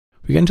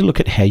we're going to look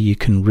at how you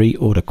can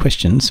reorder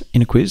questions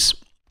in a quiz.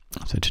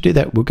 So to do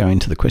that, we'll go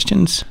into the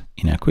questions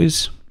in our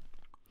quiz.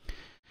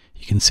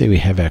 You can see we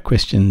have our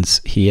questions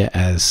here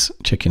as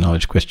Check Your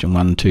Knowledge question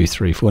 1, 2,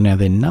 3, 4. Now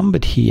they're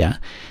numbered here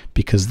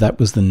because that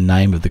was the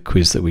name of the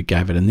quiz that we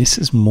gave it. And this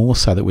is more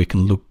so that we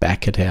can look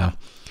back at our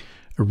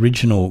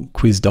original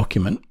quiz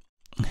document.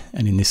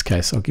 And in this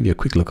case, I'll give you a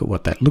quick look at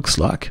what that looks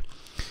like.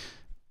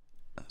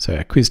 So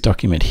our quiz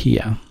document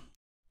here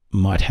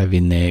might have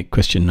in there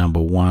question number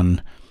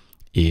 1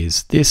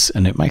 is this,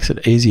 and it makes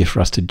it easier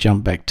for us to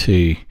jump back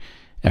to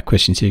our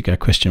questions here. Go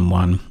question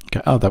 1,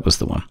 go, oh, that was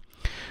the one.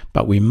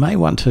 But we may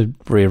want to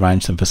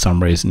rearrange them for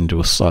some reason into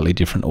a slightly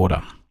different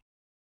order.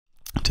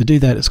 To do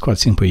that, it's quite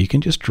simple. You can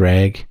just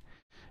drag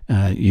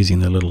using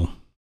the little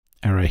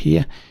arrow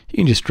here. You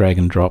can just drag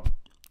and drop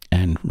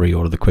and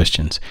reorder the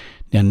questions.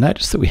 Now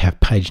notice that we have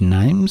page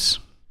names.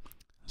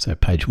 So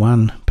page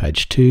 1,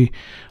 page 2.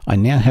 I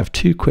now have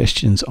 2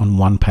 questions on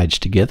one page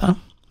together.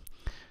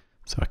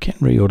 So I can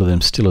reorder them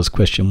still as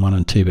question 1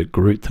 and 2, but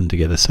group them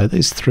together. So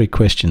these 3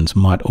 questions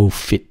might all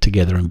fit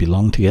together and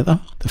belong together.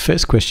 The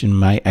first question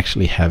may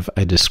actually have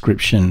a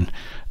description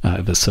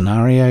of a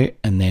scenario,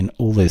 and then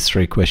all these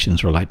 3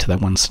 questions relate to that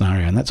one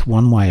scenario. And that's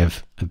one way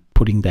of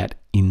putting that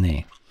in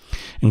there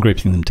and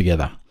grouping them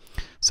together.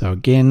 So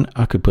again,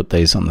 I could put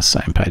these on the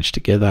same page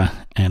together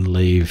and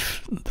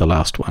leave the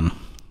last one,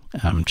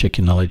 Check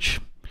Your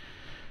Knowledge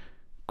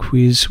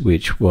quiz,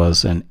 which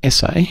was an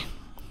essay.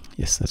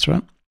 Yes, that's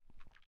right.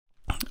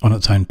 On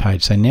its own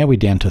page. So now we're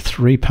down to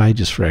 3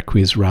 pages for our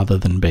quiz rather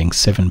than being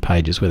 7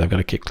 pages where they've got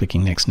to keep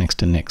clicking next,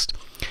 next, and next.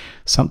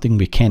 Something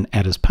we can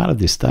add as part of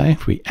this though,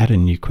 if we add a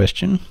new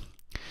question,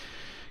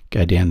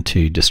 go down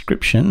to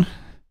description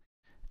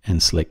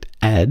and select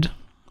add,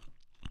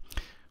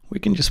 we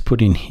can just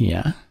put in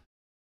here,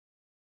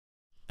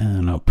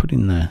 and I'll put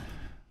in the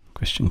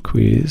question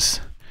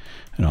quiz,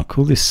 and I'll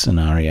call this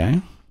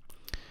scenario,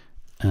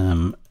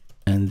 and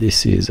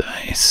this is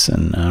a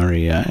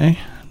scenario, ...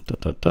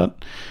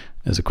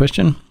 as a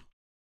question,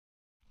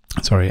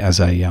 sorry, as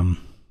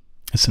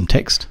some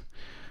text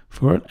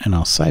for it, and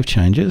I'll save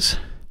changes,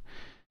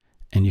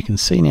 and you can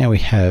see now we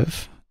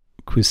have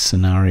quiz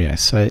scenario.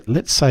 So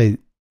let's say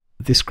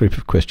this group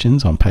of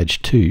questions on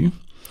page 2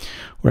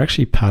 were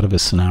actually part of a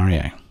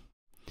scenario.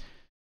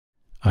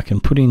 I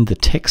can put in the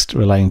text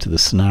relating to the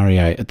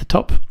scenario at the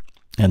top,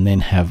 and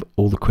then have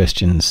all the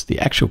questions, the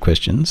actual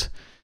questions,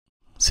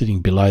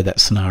 sitting below that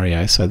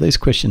scenario. So these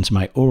questions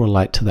may all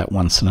relate to that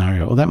one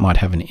scenario, or that might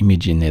have an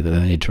image in there that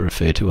they need to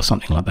refer to or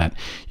something like that.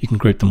 You can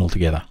group them all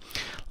together.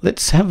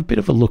 Let's have a bit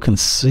of a look and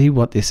see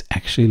what this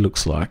actually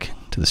looks like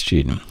to the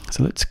student.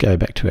 So let's go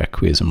back to our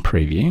quiz and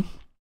preview. You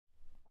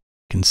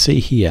can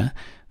see here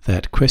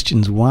that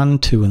questions 1,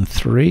 2, and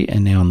 3 are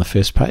now on the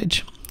first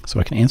page. So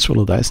I can answer all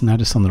of those.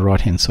 Notice on the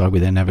right hand side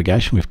with our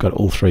navigation, we've got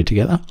all 3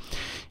 together.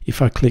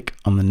 If I click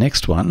on the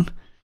next one,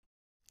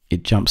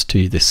 it jumps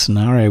to this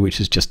scenario,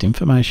 which is just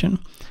information,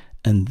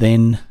 and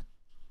then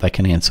they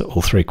can answer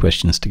all 3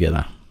 questions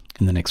together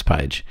in the next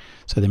page.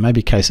 So there may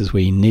be cases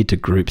where you need to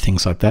group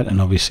things like that,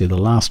 and obviously the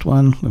last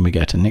one, when we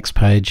go to next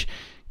page,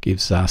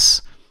 gives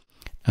us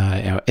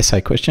our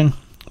essay question,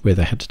 where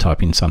they had to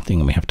type in something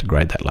and we have to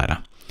grade that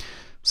later.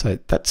 So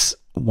that's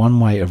one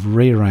way of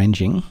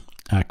rearranging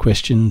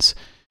questions.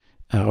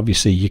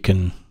 Obviously you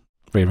can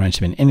rearrange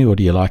them in any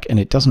order you like, and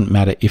it doesn't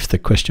matter if the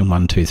question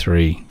 1, 2,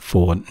 3,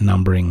 4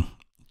 numbering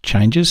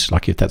changes,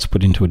 like if that's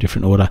put into a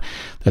different order,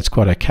 that's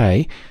quite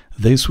okay.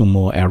 These were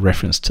more our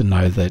reference to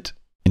know that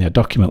in our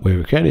document where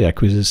we created our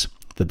quizzes,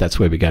 that's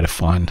where we go to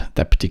find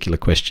that particular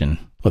question,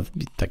 or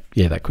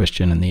that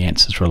question and the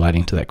answers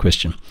relating to that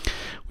question,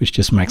 which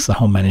just makes the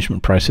whole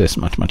management process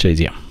much, much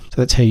easier.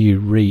 So that's how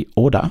you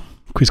reorder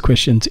quiz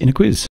questions in a quiz.